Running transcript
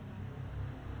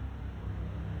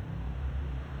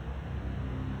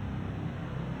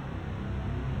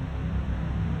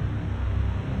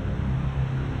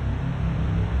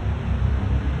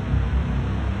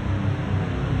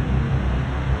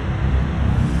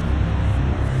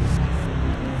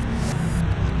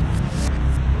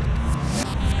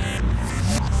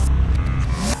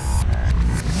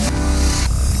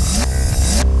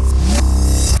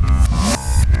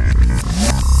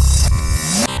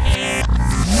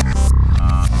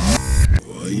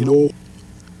know,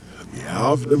 we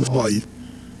have them fight.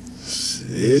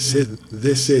 This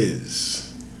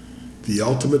is the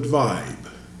ultimate vibe,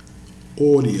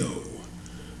 audio,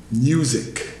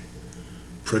 music,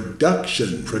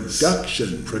 production. Ultimate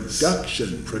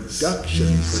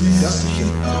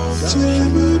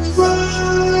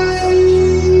vibe,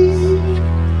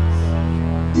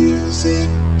 music,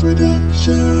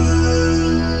 production.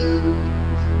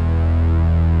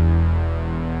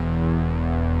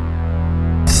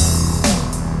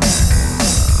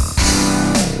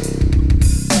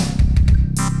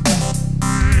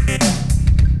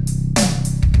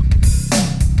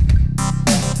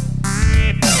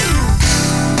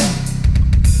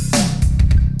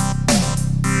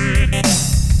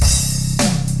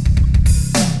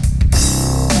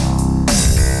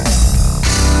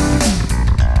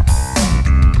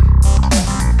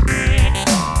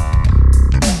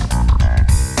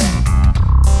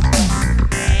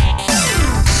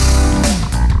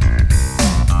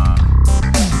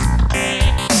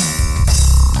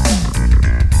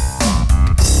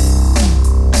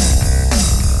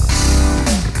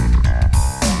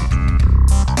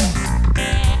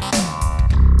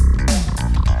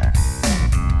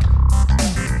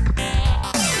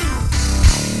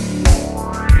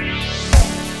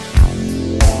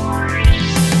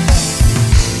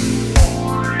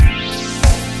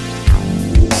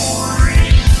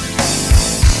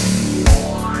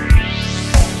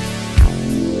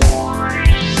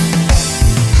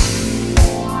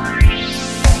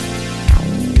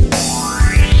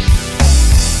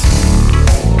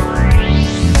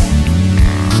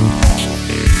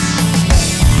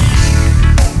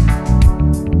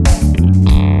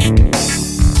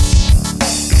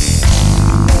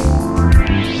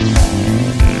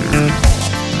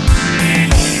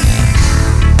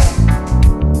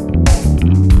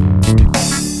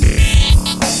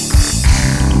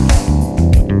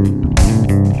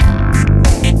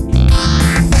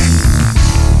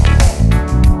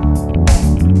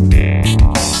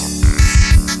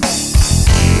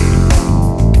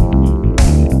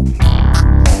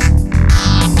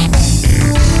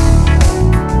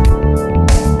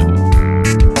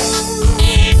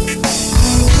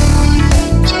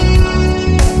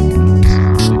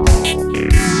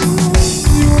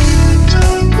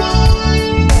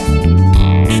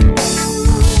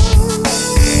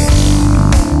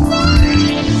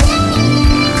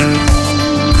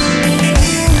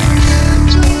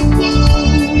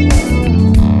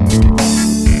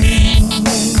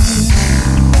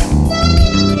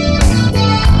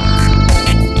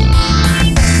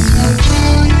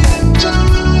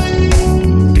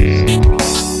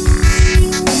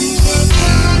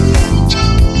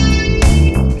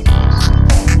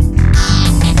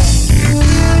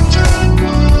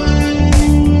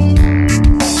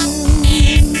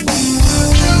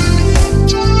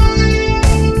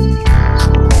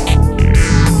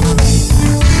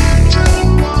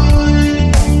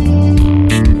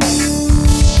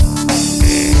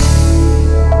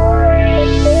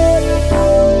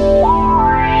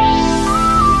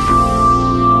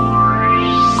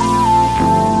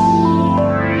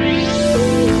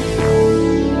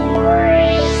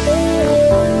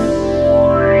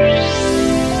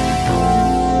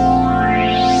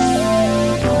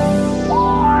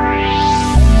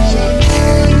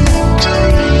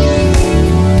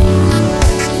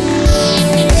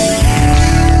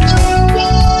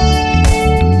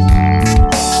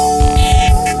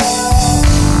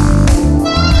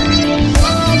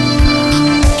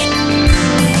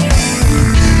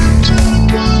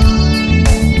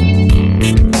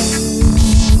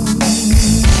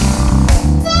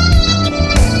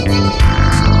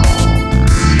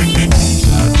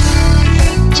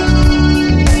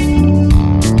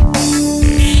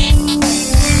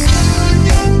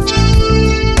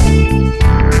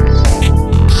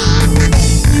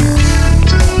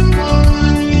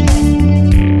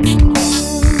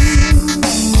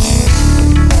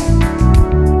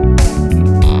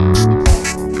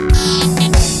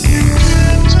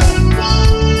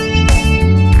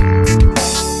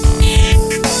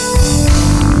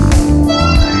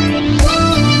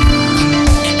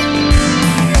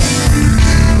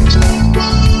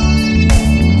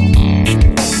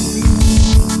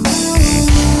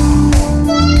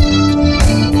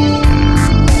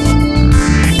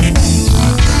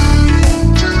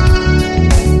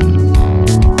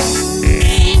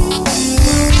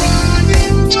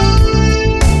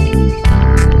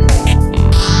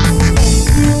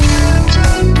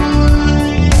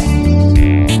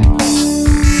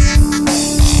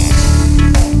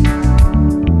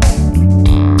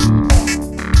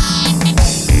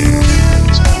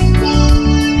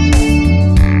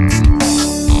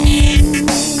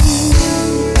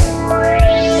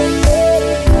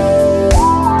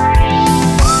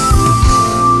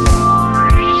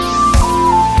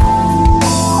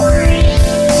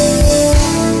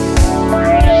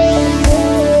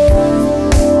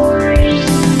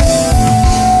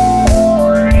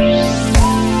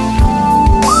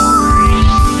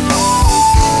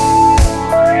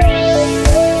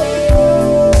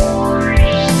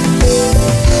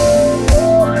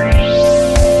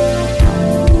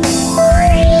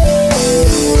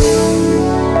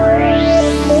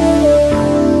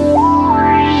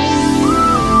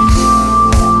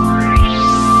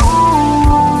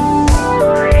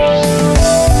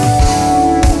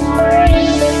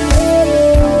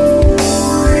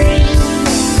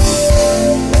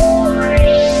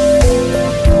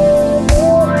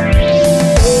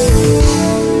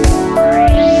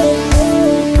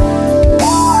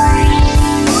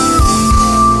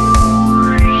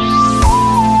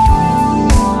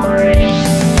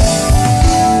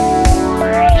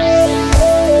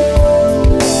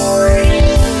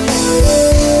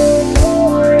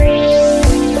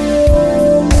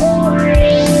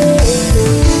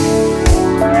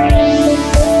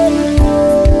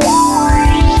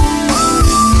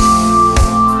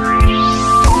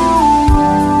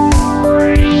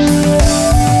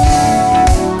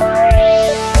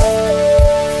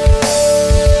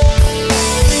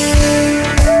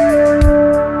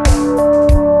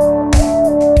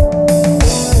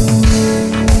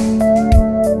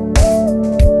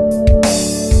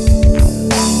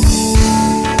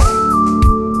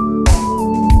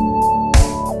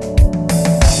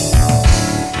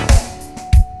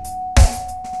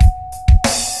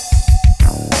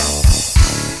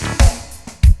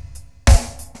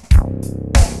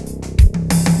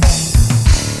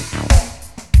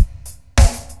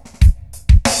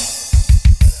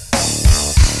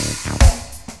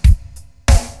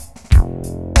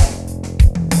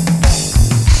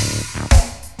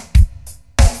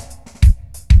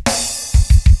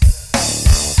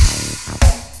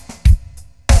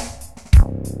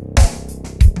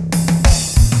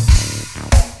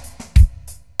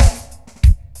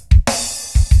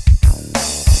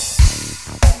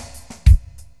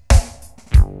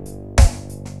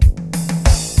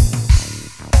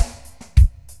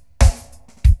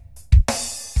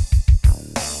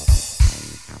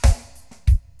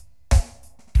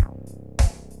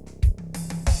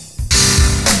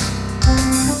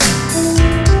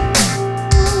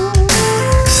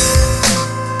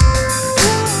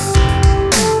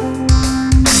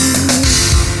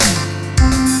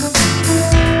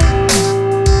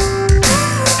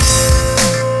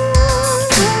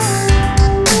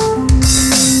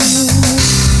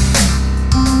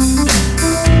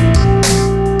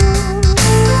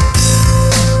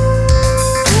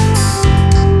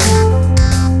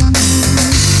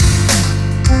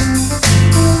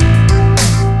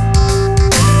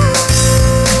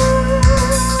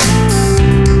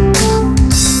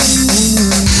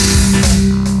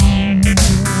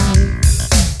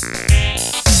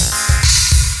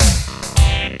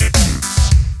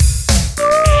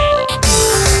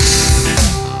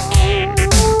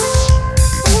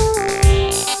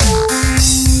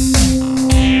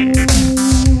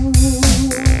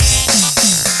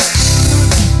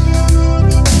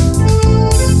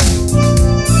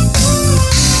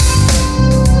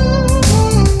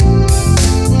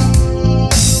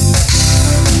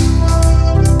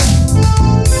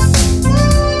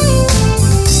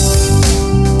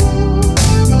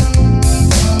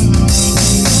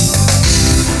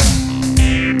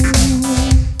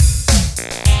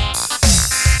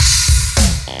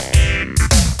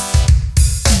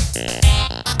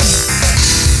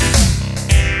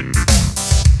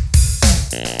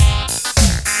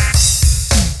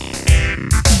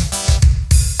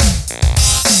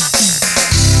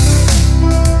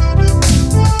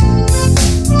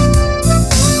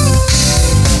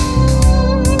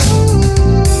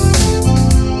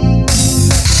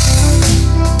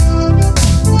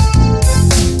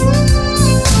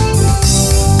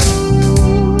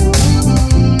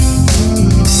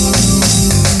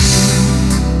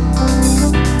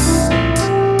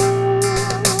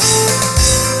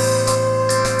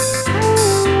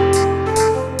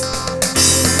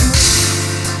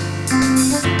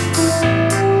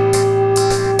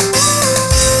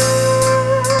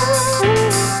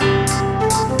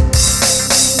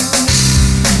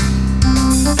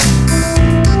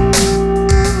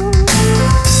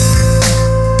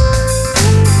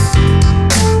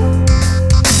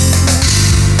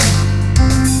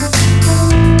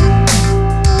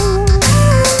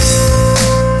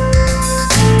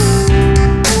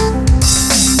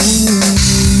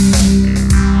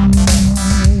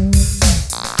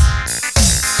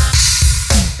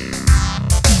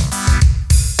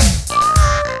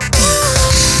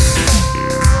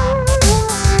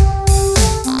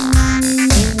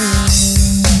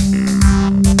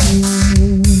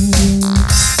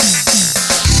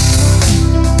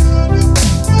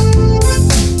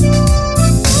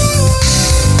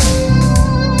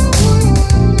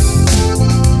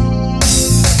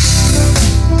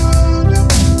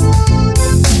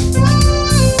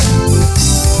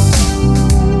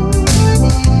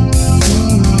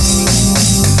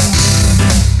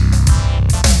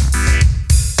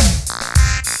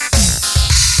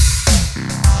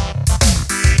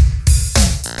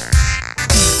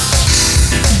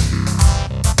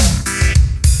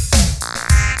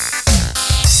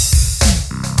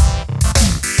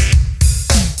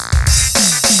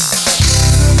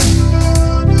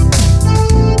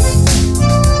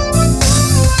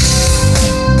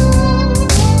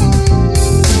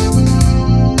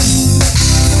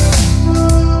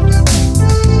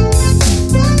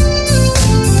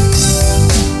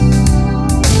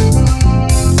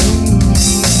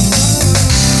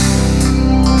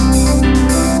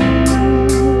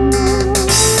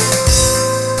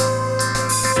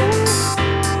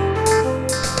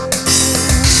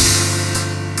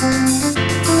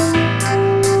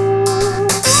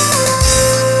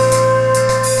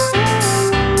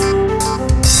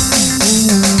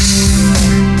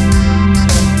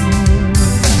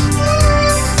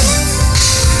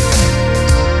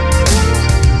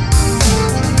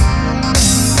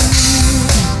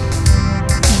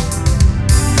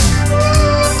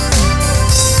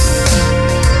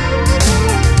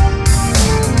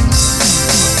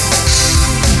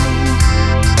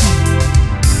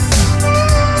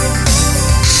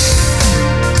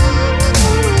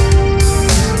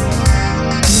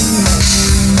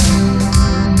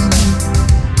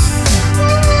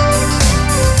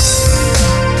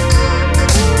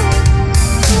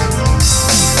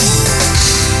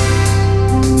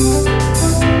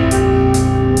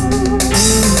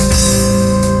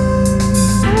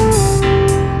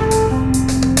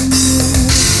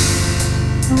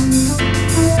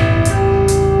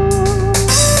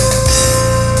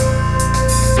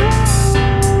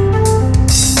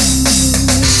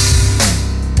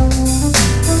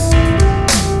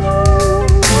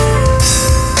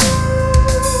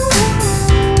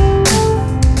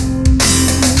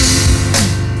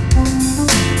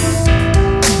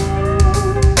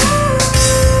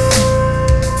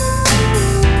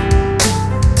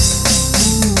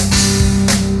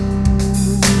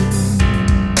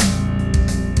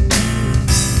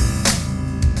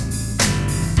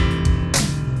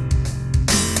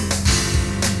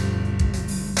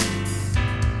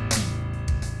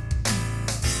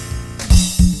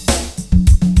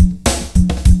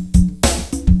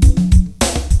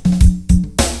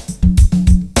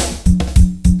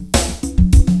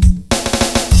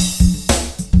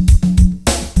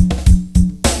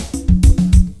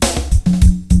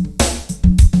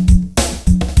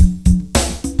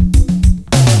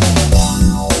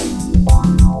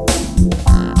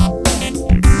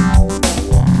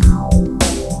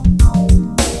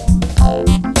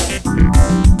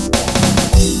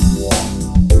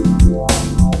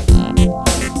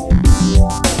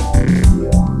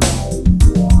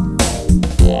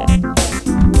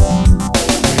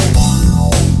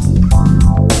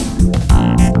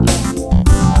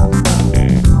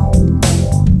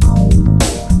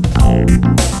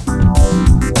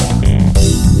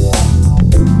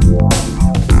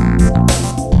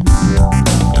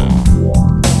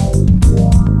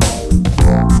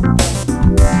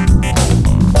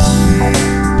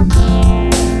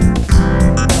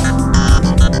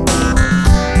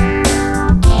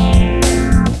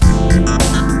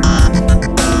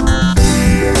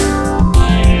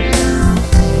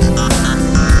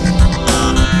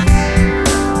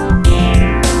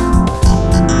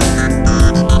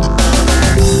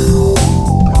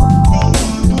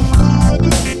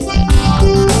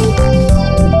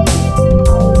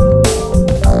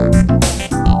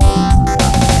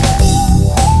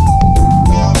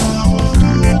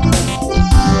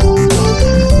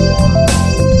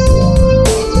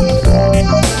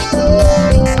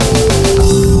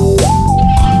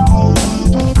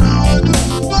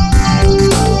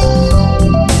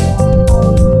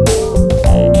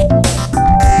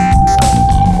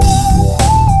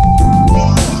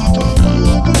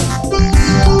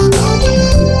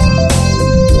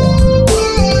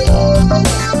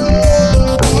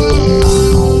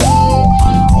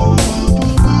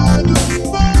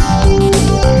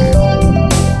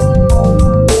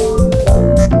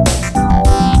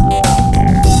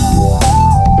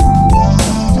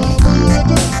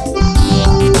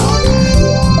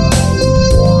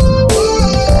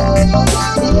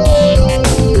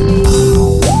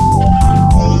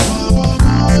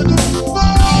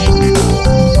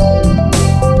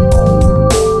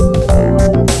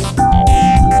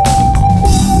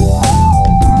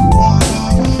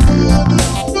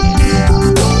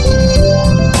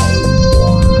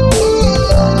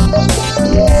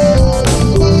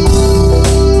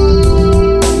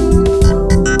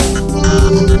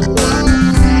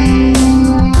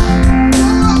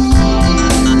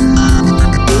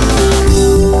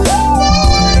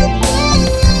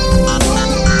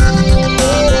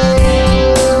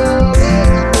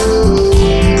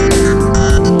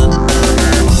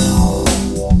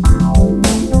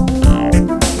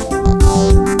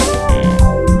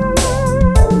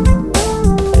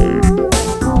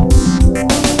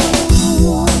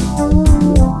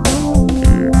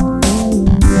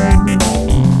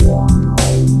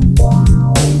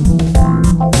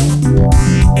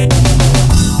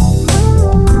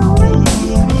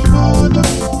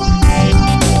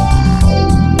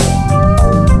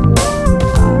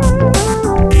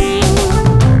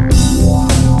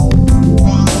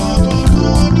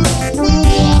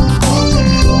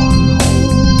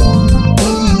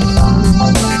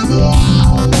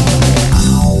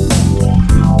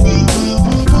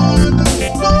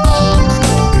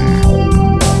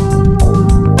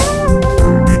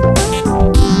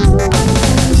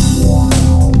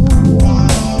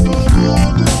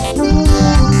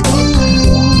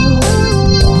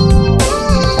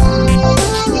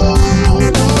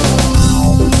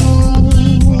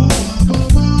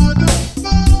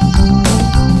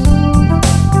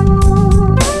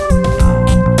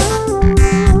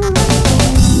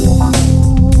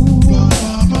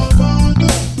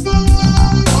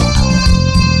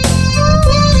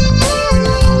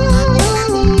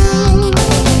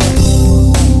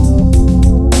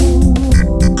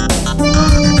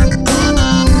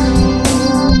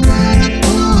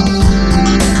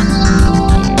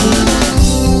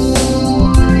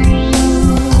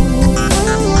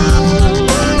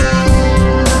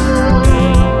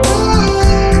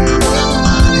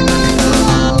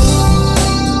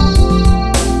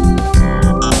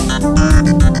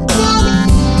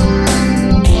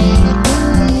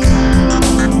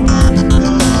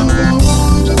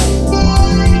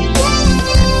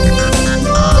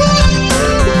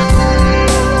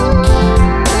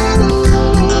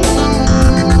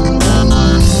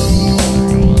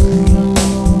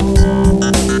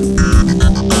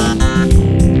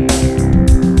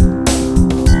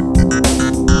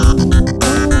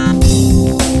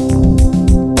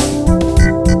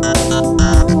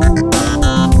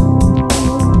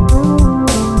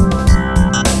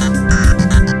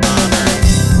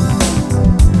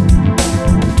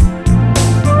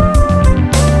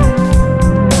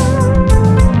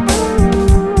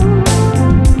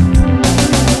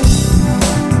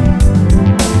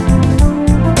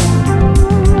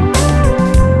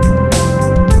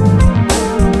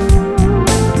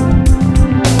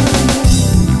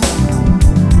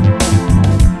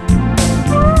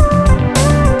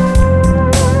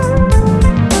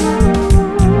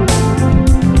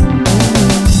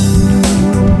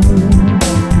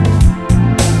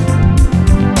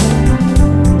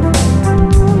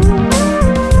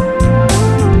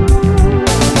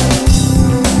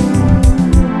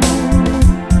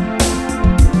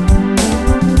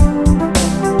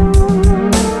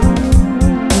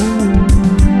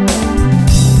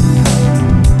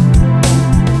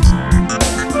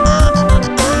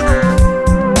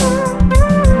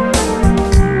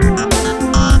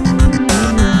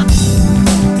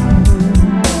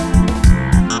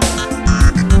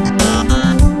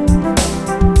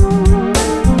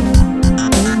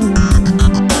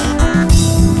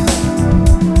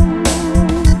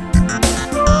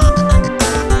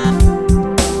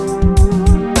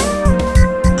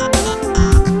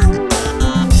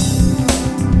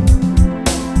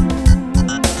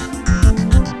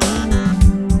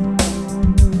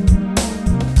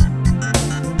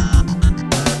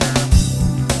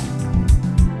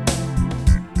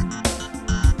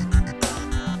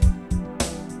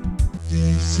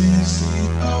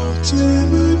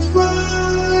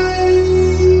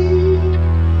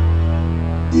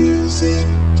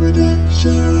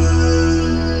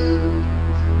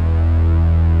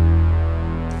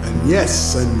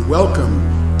 Yes, and welcome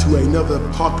to another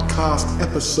podcast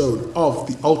episode of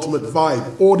The Ultimate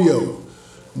Vibe Audio,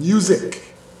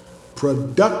 Music,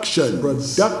 Production,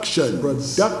 Production, Production,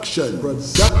 Production,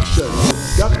 Production,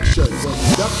 Production,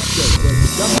 Production,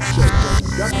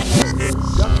 Production,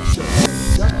 Production,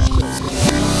 Production.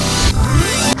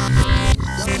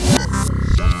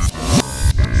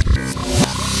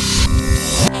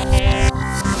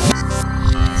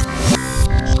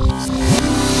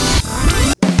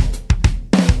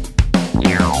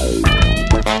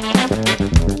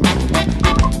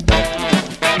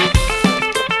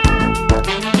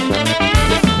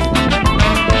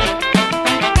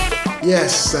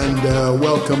 Yes, and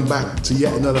welcome back to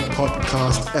yet another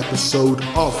podcast episode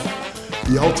of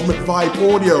The Ultimate Vibe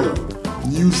Audio,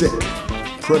 Music,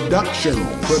 Production,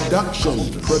 Production.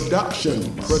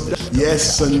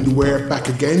 Yes, and we're back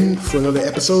again for another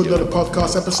episode, another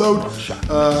podcast episode.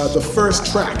 The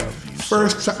first track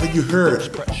that you heard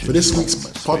for this week's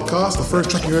podcast, the first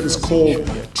track you heard is called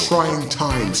Trying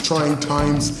Times. Trying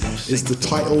Times is the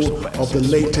title of the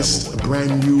latest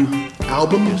brand new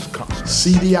album,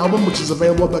 CD album, which is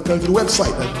available by going to the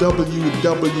website at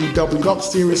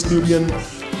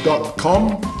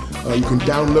www.seriousnubian.com. You can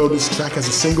download this track as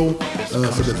a single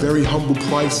for the very humble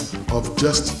price of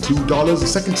just $2. The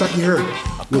second track you heard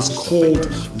was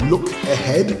called Look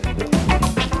Ahead.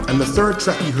 And the third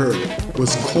track you heard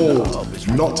was called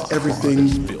Not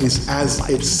Everything Is As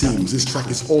It Seems. This track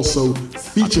is also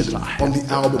featured on the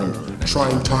album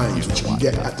Trying Times, which you can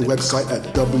get at the website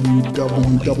at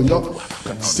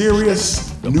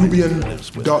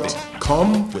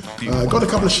www.seriousnubian.com. Got a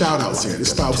couple of shout outs here.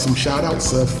 Let's start with some shout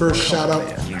outs. First shout out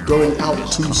going out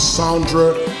to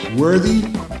Sandra Worthy,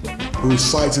 who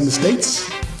resides in the States.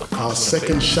 Our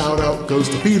second shout out goes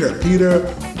to Peter. Peter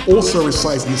also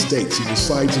resides in the States. He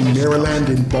resides in Maryland,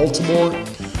 in Baltimore.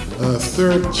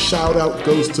 Third shout out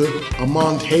goes to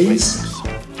Amand Hayes,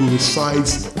 who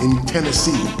resides in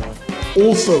Tennessee,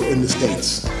 also in the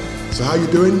States. So how you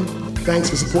doing? Thanks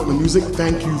for supporting the music.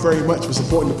 Thank you very much for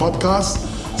supporting the podcast.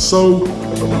 So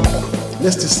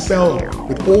let's dispel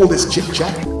with all this chit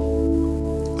chat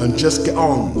and just get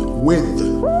on with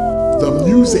the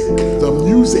music, the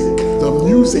music, the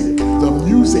music, the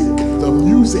music, the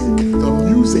music, the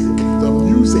music, the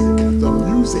music, the music, the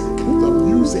music, the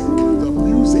music, the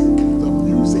music, the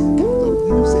music,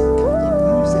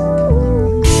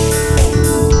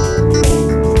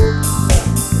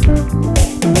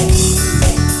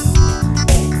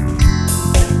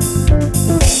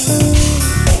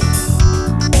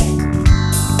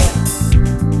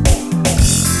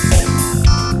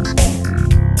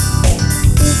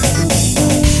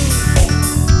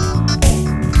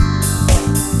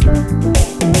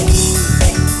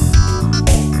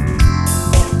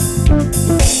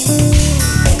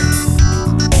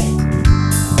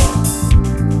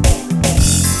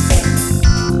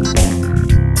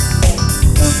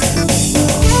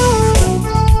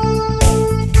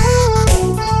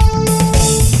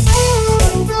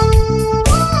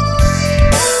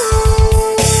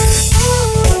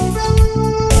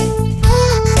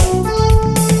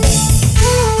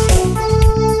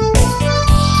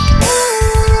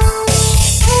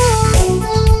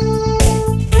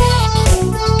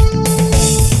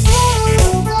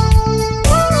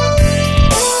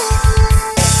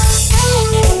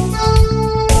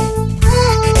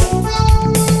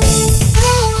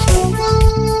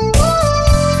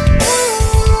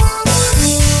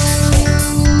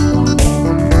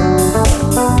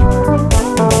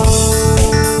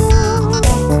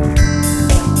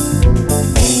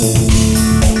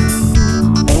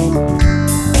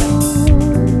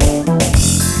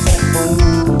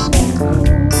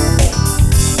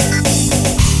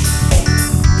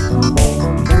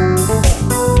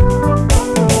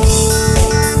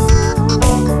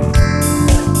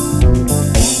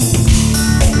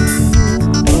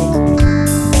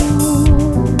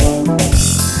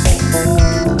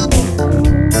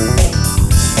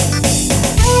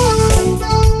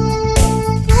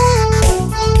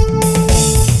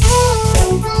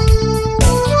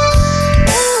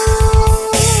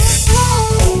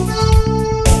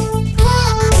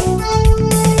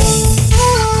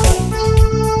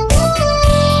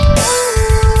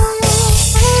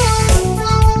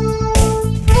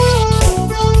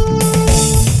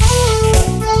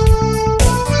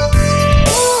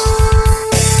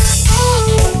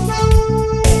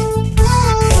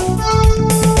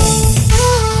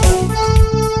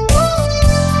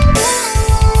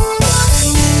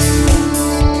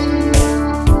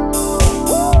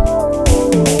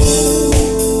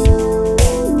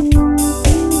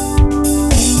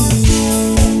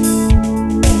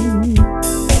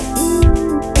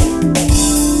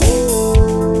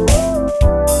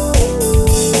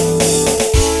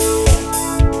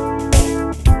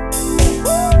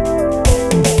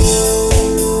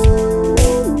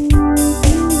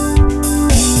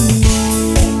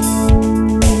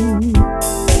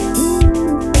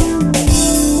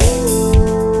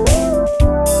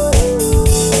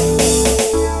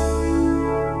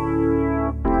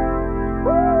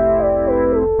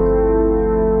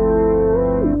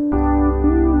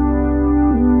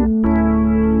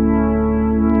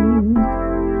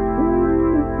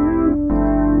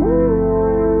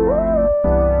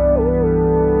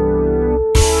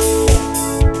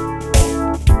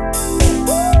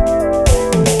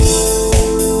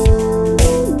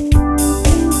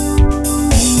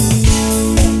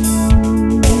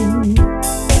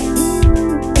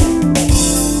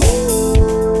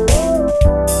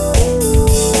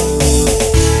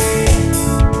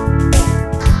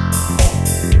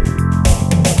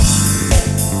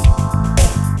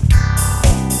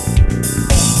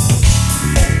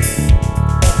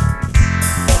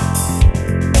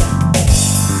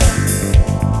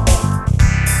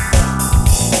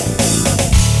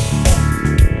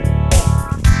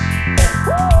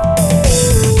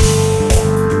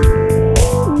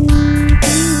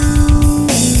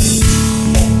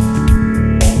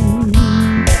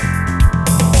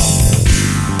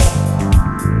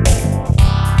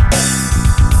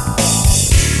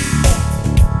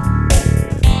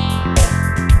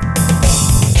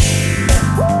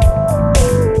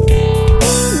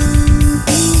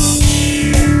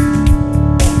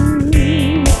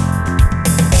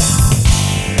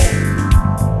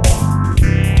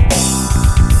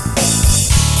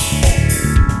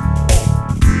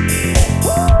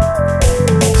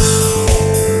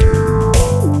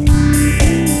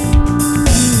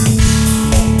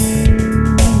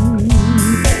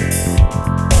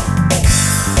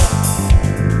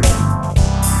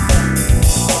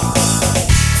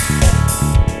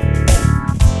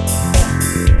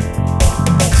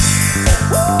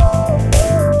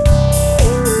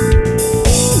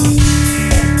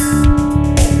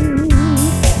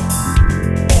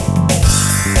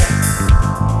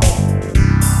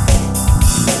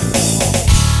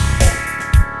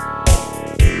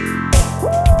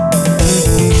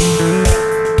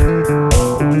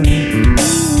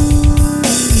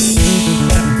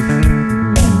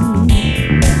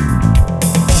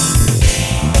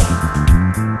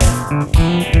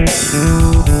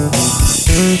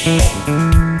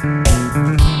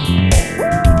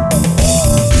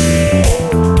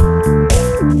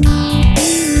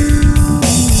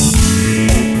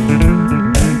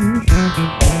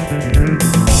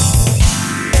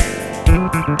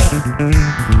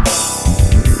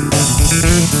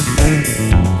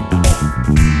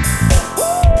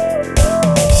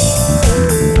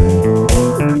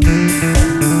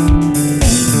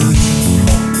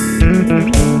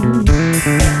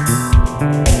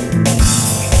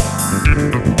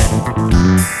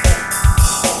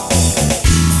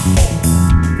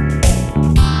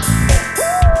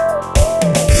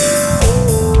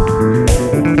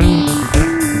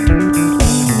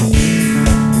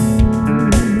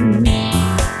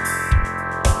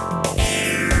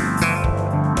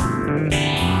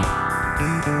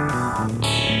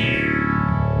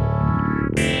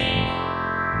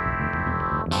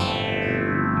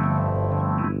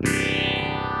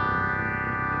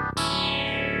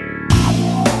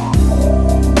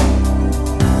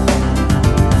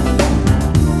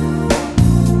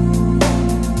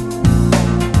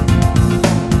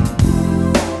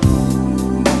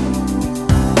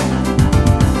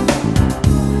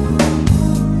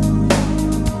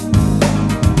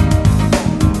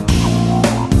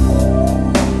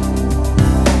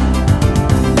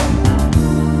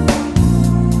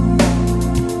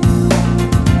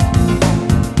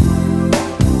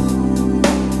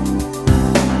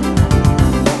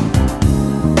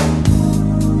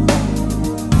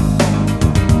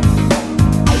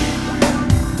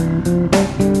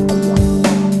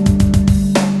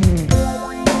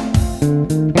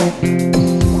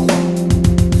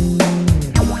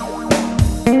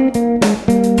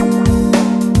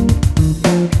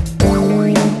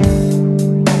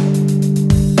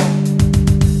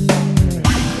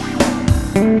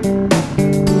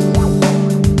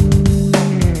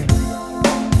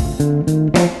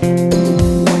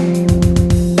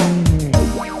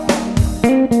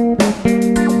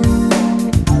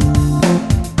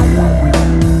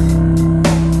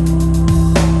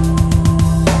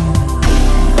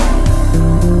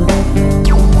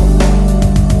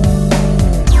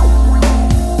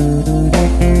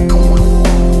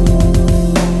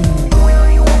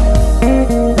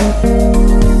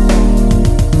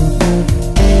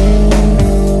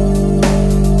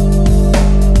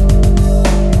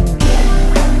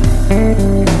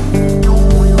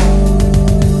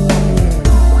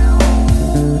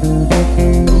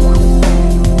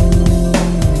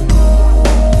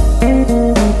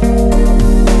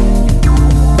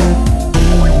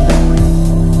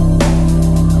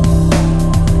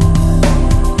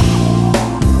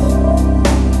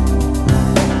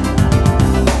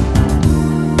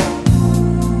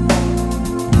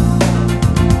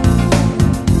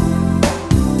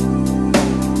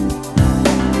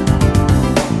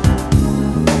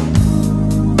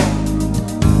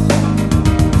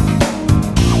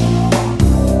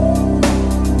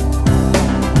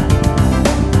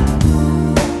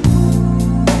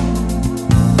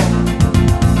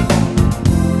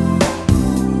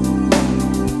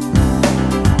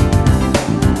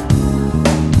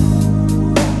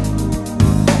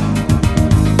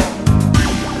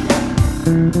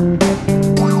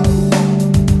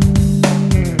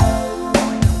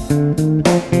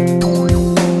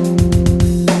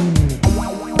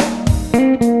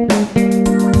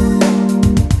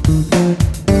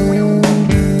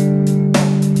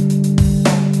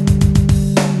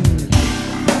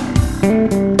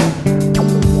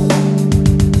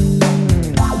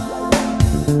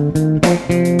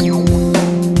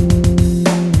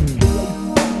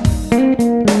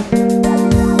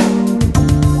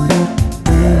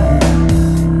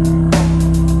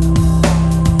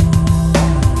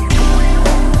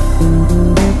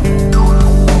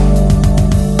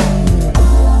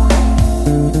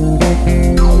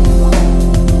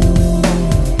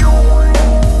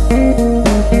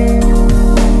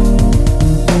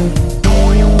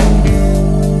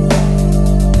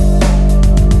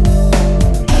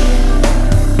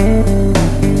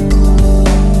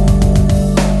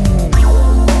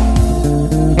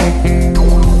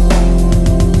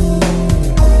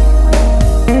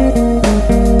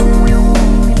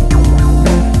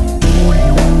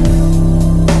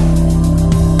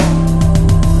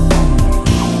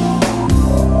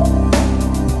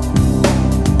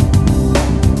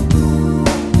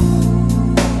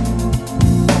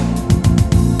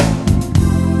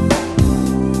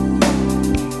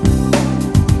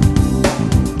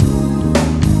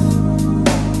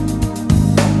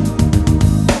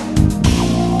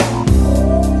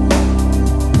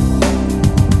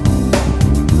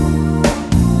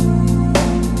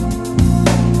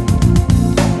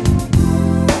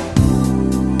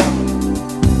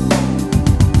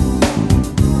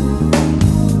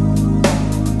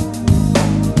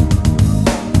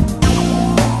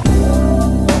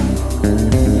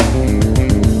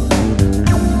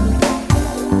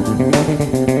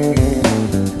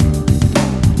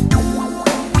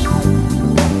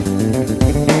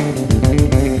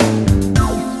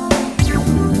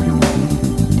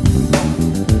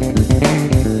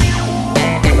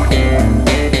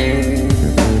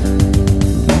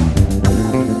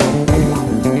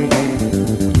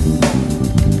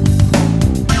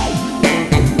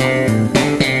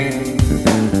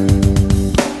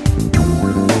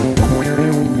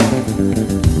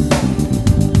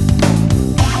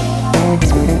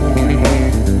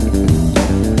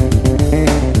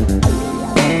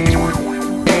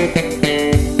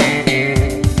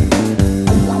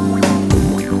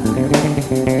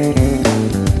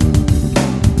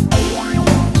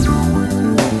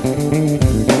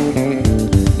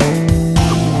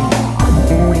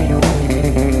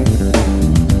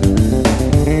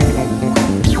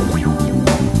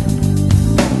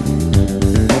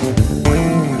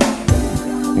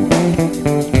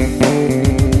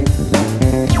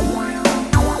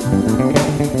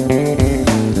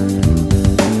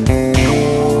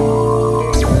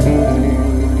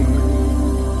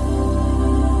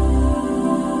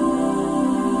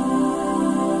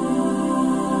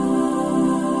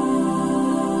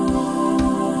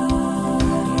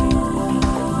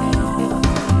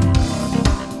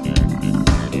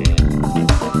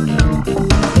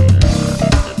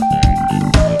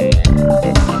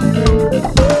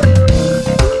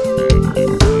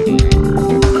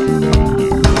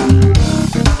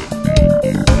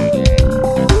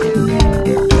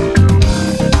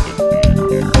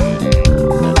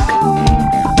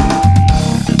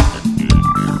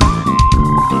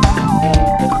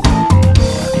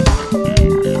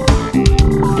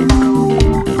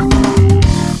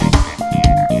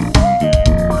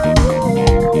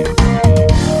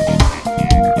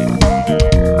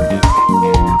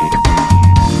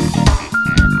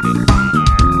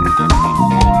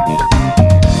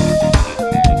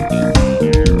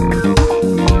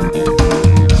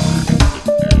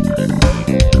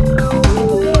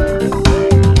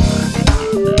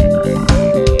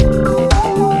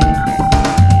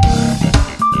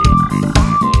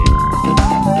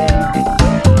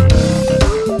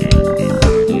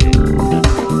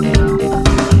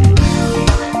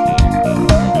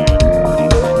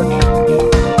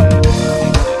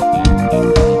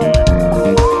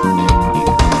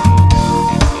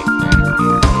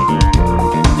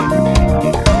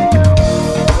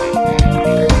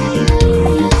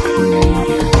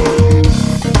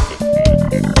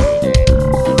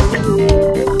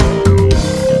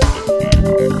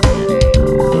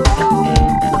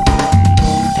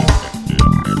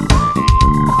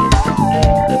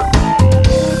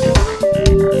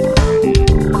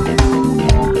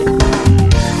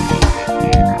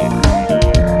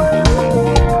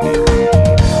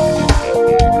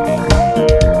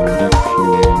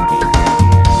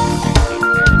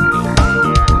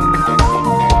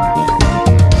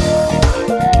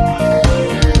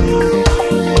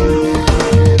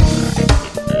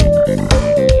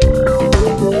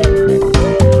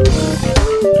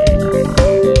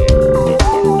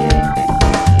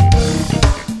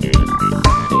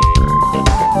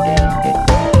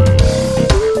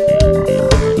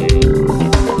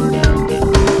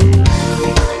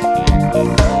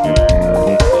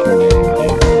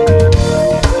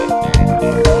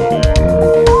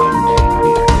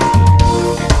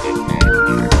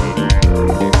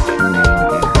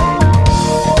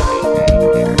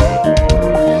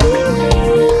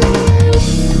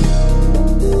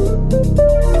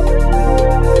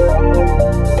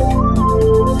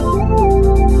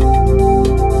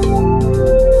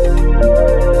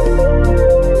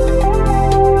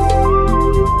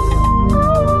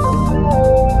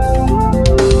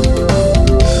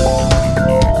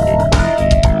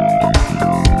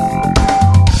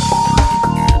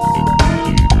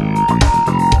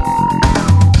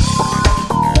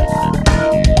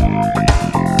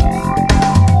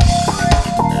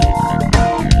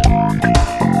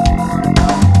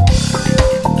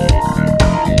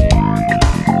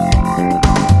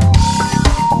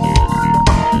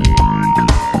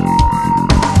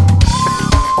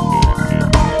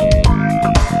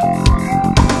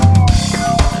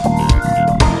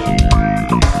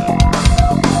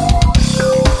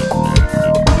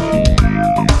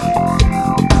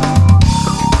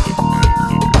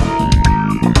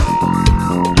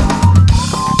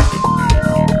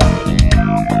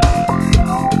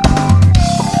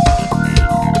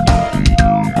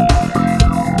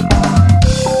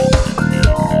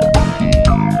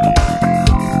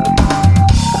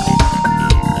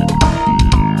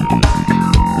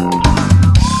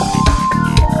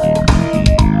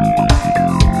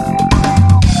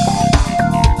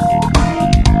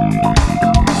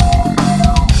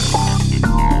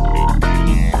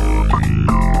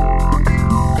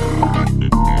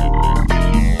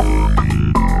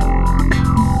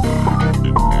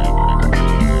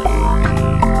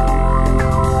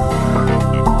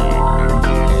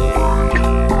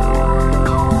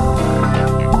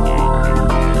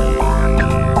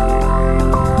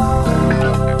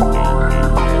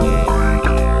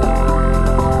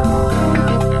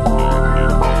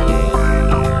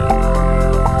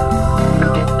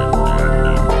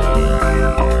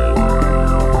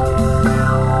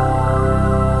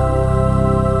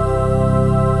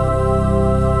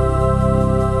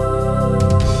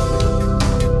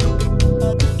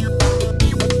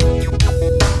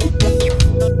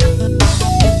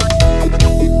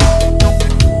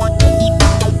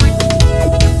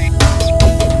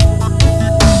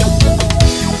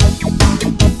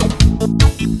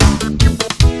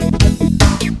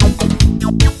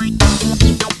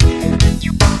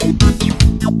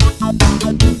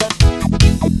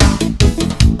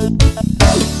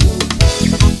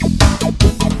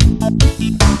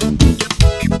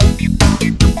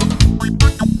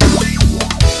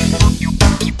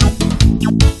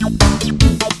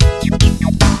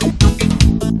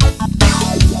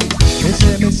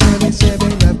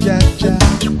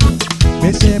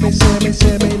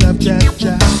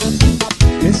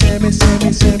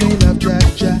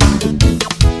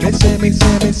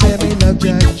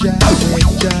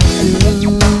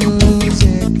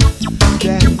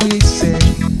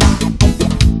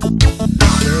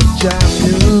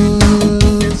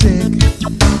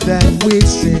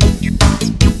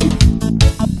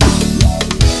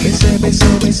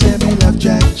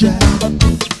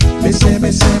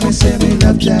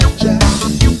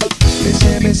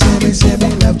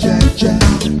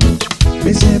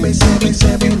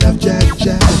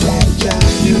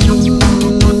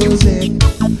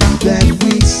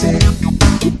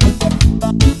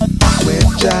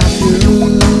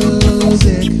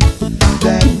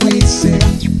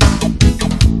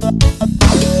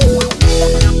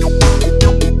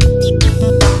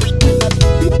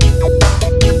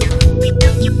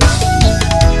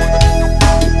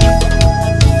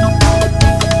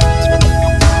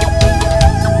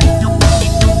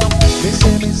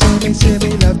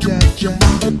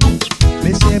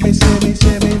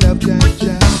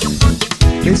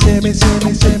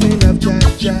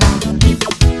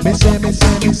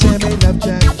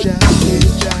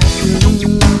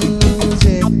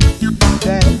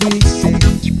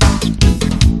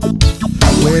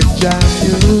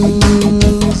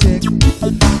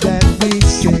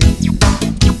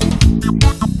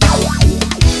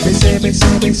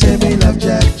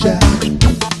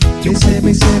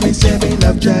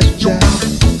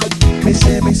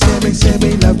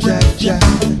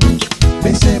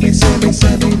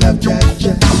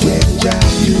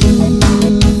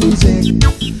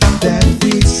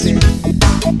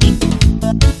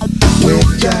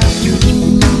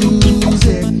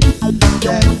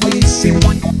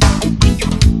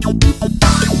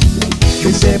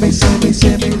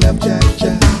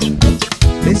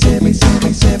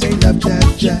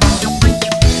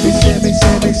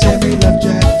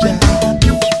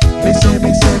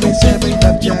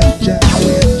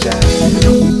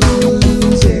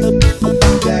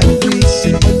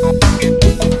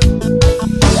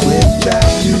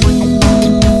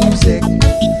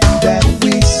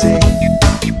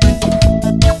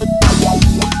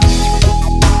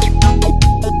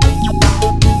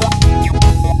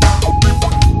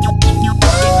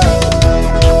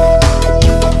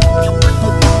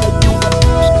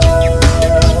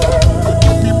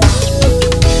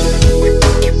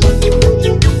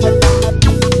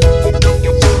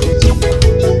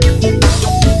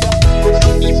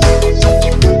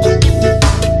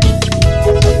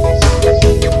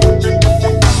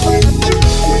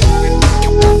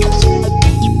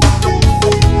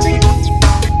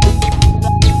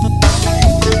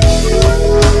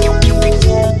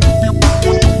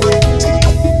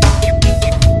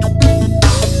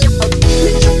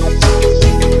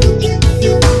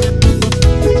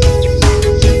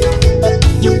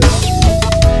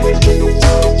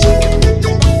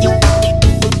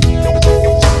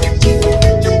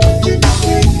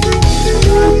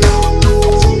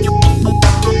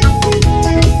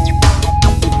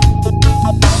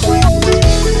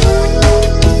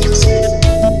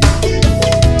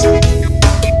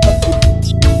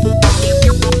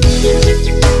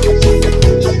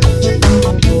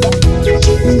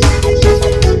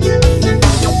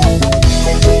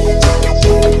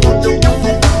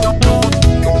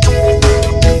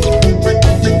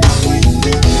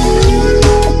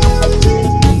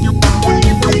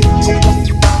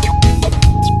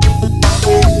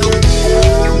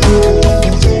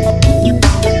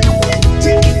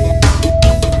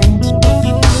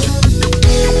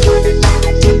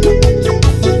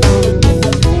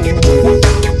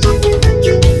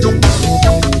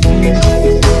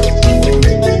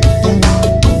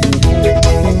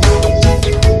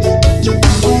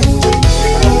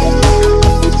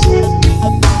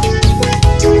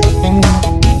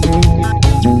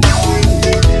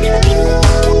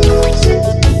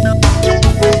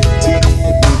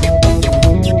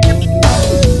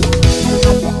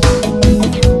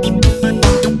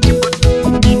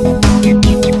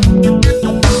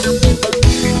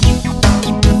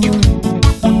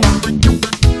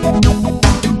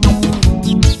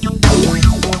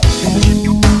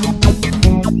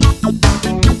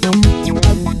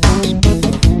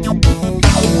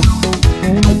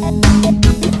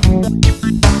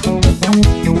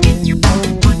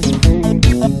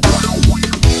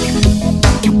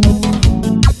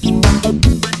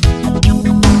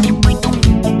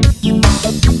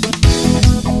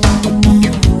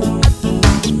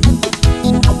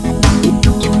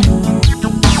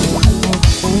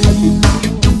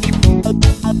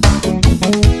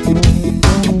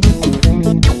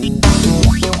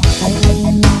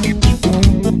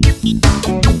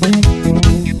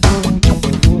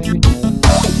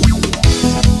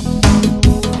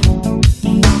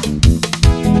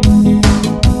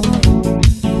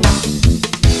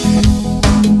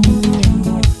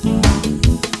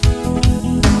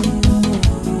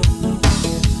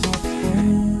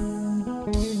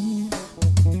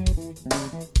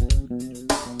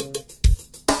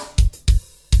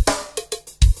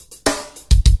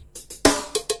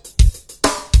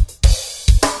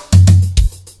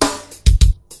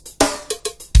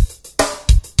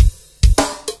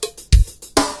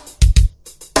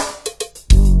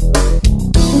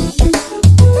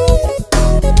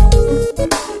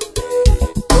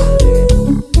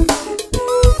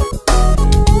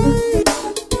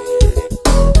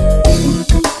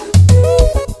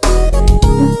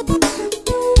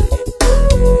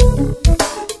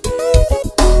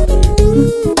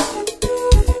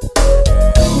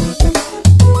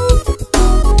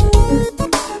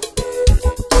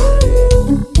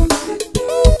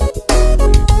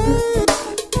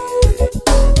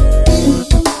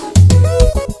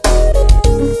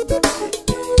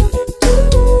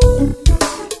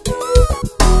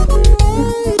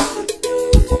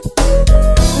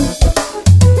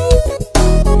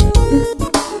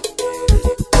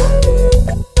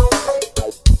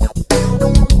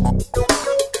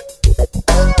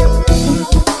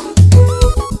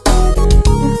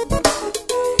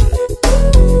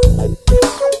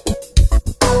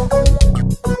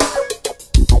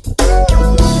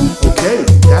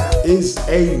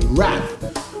 wrap.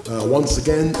 Once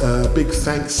again, big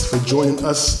thanks for joining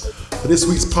us for this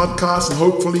week's podcast, and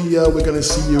hopefully we're going to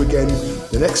see you again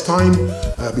the next time.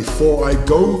 Before I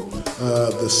go,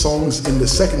 the songs in the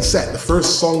second set. The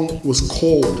first song was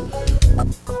called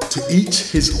To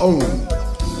Each His Own.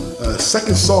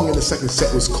 Second song in the second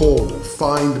set was called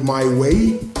Find My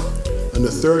Way. And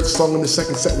the third song in the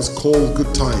second set was called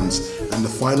Good Times. And the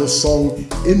final song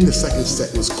in the second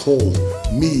set was called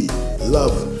Me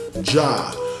Love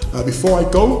Jah. Before I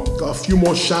go, got a few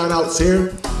more shout outs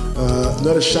here.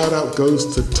 Another shout out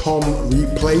goes to Tom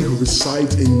Replay, who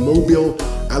resides in Mobile,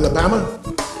 Alabama.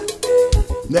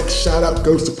 Next shout out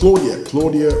goes to Claudia.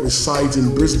 Claudia resides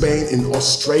in Brisbane in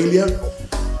Australia.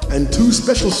 And two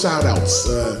special shout outs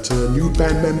to new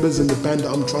band members in the band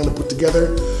that I'm trying to put together.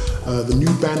 The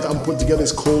new band that I'm putting together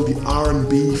is called the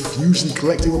R&B Fusion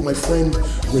Collective with my friend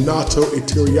Renato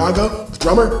Itiriaga, the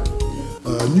drummer.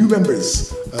 New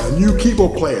members, new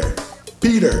keyboard player,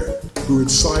 Peter, who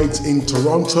resides in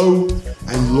Toronto,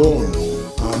 and Lorne,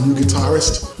 new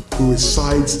guitarist, who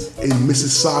resides in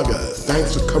Mississauga.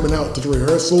 Thanks for coming out to the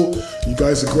rehearsal. You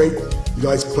guys are great. You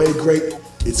guys play great.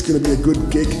 It's going to be a good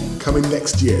gig coming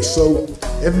next year. So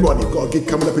everybody, we've got a gig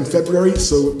coming up in February,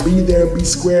 so be there and be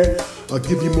square. I'll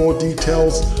give you more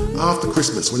details after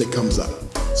Christmas when it comes up.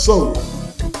 So,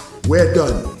 we're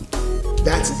done.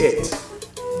 That's it.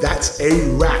 That's a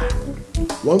wrap.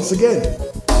 Once again,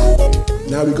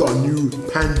 now we've got a new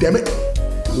pandemic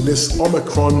with this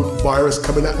Omicron virus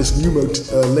coming out, this new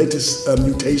latest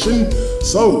mutation.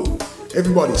 So,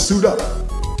 everybody suit up,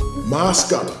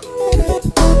 mask up,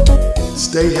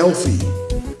 stay healthy,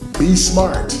 be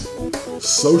smart,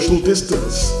 social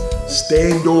distance,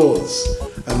 stay indoors,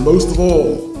 and most of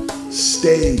all,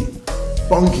 stay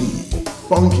funky,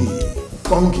 funky,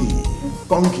 funky,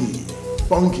 funky,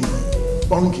 funky,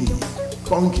 funky,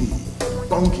 funky,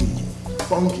 funky,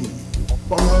 funky,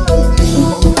 funky.